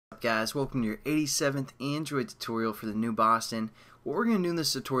guys? Welcome to your 87th Android tutorial for the new Boston. What we're going to do in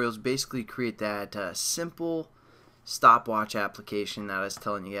this tutorial is basically create that simple stopwatch application that I was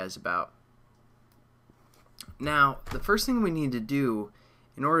telling you guys about. Now, the first thing we need to do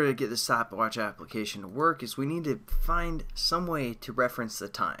in order to get the stopwatch application to work is we need to find some way to reference the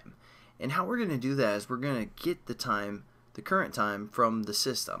time. And how we're going to do that is we're going to get the time, the current time, from the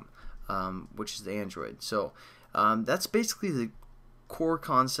system, which is the Android. So that's basically the core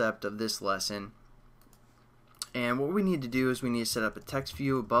concept of this lesson. And what we need to do is we need to set up a text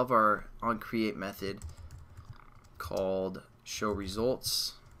view above our onCreate method called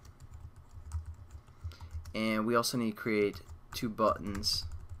showResults, and we also need to create two buttons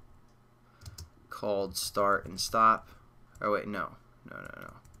called start and stop. Oh wait, no.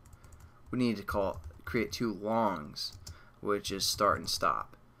 We need to create two longs, which is start and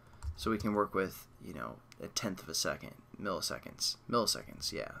stop, so we can work with, you know, a tenth of a second,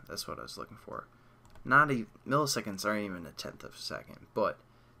 milliseconds, yeah, that's what I was looking for. Milliseconds aren't even a tenth of a second, but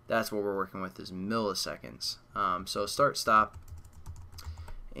that's what we're working with, is milliseconds. So start, stop,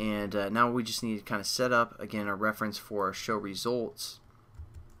 and now we just need to kind of set up again a reference for our show results,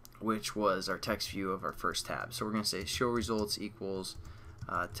 which was our text view of our first tab. So we're going to say show results equals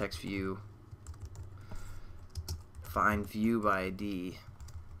text view, find view by ID,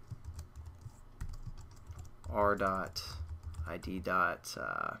 r dot id dot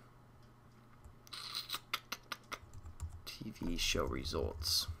TV show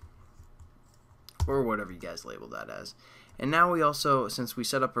results, or whatever you guys label that as. And now we also, since we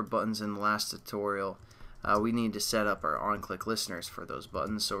set up our buttons in the last tutorial, we need to set up our on-click listeners for those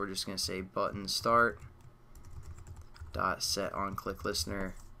buttons. So we're just going to say button start dot set on-click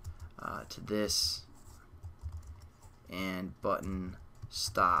listener to this, and button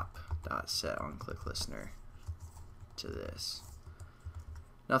stop dot set on-click listener to this.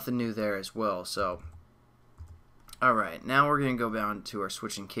 Nothing new there as well. So alright, now we're going to go down to our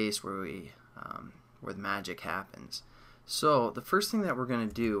switching case where the magic happens. So the first thing that we're going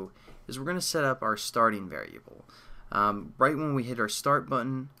to do is we're going to set up our starting variable. Right when we hit our start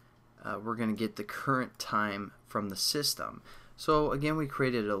button, we're going to get the current time from the system. So again, we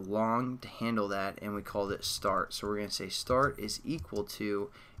created a long to handle that, and we called it start. So we're going to say start is equal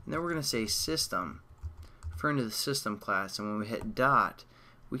to, and then we're going to say system, referring to the system class, and when we hit dot,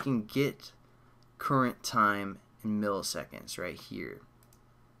 we can get current time in milliseconds right here.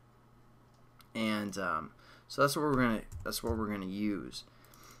 And so that's what we're gonna use.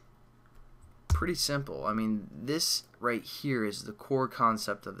 Pretty simple. I mean, this right here is the core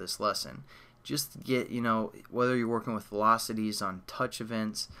concept of this lesson. Just to get, you know, whether you're working with velocities on touch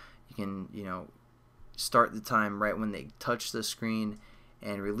events, you can, you know, start the time right when they touch the screen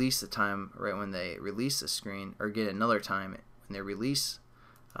and release the time right when they release the screen, or get another time when they release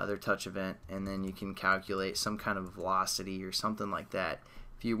their touch event, and then you can calculate some kind of velocity or something like that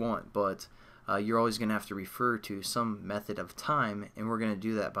if you want. But you're always going to have to refer to some method of time, and we're going to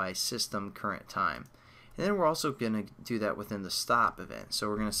do that by system current time. And then we're also going to do that within the stop event. So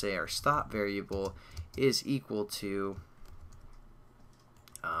we're going to say our stop variable is equal to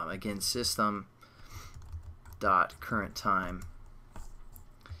again, system dot current time.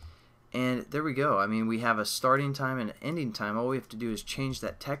 And there we go. I mean, we have a starting time and an ending time. All we have to do is change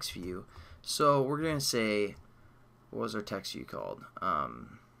that text view. So we're going to say, what was our text view called?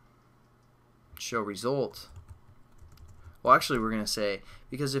 Show result. Well, actually, we're going to say,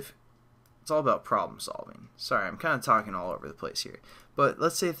 because if it's all about problem solving. Sorry, I'm kind of talking all over the place here. But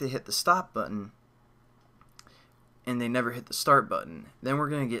let's say if they hit the stop button and they never hit the start button, then we're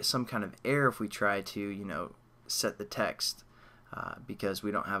going to get some kind of error if we try to, you know, set the text. Because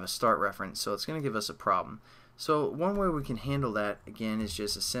we don't have a start reference, so it's going to give us a problem. So one way we can handle that, again, is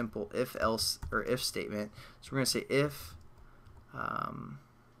just a simple if-else or if statement. So we're going to say if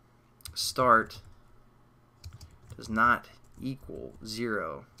start does not equal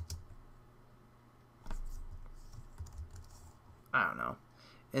 0, I don't know,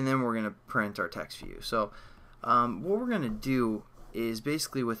 and then we're going to print our text view. So what we're going to do is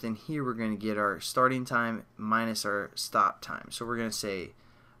basically within here we're going to get our starting time minus our stop time. So we're going to say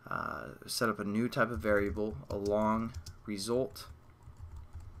set up a new type of variable, a long result,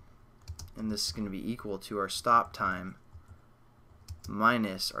 and this is going to be equal to our stop time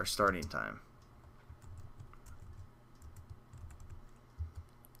minus our starting time.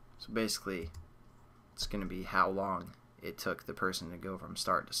 So basically it's going to be how long it took the person to go from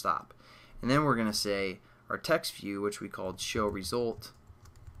start to stop. And then we're going to say our text view, which we called show result,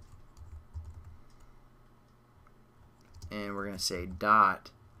 and we're going to say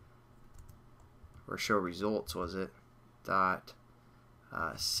dot, or show results was it, dot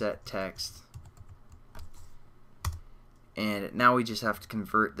set text, and now we just have to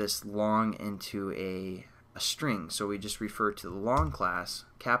convert this long into a string. So we just refer to the long class,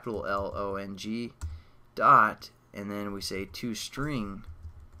 capital L-O-N-G, dot, and then we say toString,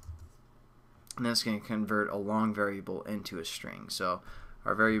 and that's going to convert a long variable into a string. So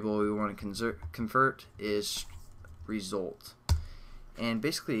our variable we want to convert is result. And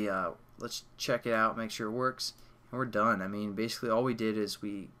basically, let's check it out, make sure it works, and we're done. I mean, basically all we did is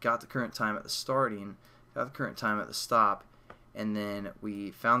we got the current time at the starting, got the current time at the stop, and then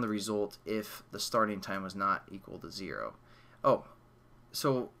we found the result if the starting time was not equal to 0. Oh,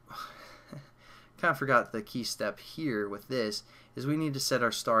 so kind of forgot the key step here with this is we need to set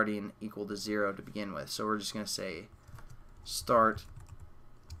our starting equal to 0 to begin with. So we're just going to say start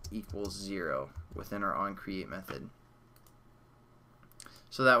equals 0 within our onCreate method.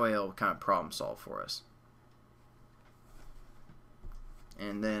 So that way it'll kind of problem solve for us.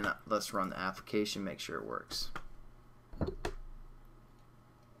 And then let's run the application, make sure it works.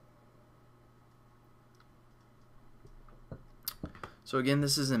 So again,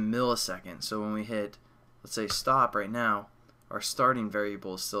 this is in milliseconds. So when we hit, let's say, stop right now, our starting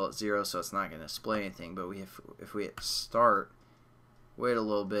variable is still at 0, so it's not going to display anything. But if we hit start, wait a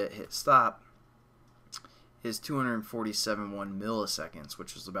little bit, hit stop, is 247.1 milliseconds,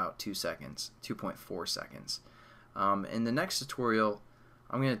 which was about 2 seconds, 2.4 seconds. In the next tutorial,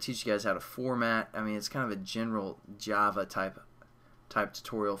 I'm going to teach you guys how to format. I mean, it's kind of a general Java type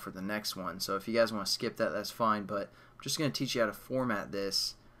tutorial for the next one. So if you guys want to skip that, that's fine. But I'm just going to teach you how to format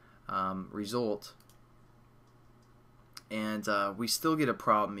this result. And we still get a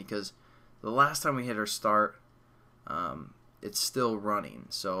problem because the last time we hit our start, it's still running.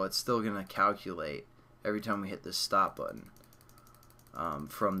 So it's still going to calculate every time we hit the stop button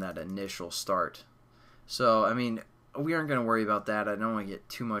from that initial start. So, I mean, we aren't going to worry about that. I don't want to get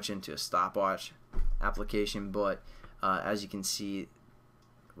too much into a stopwatch application, but as you can see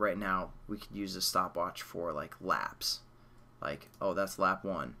right now, we could use a stopwatch for like laps. Like, oh, that's lap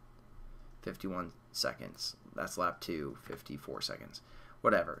 1, 51 seconds. That's lap 2, 54 seconds.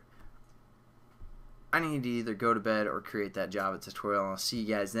 Whatever. I need to either go to bed or create that Java tutorial. I'll see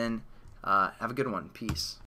you guys then. Have a good one. Peace.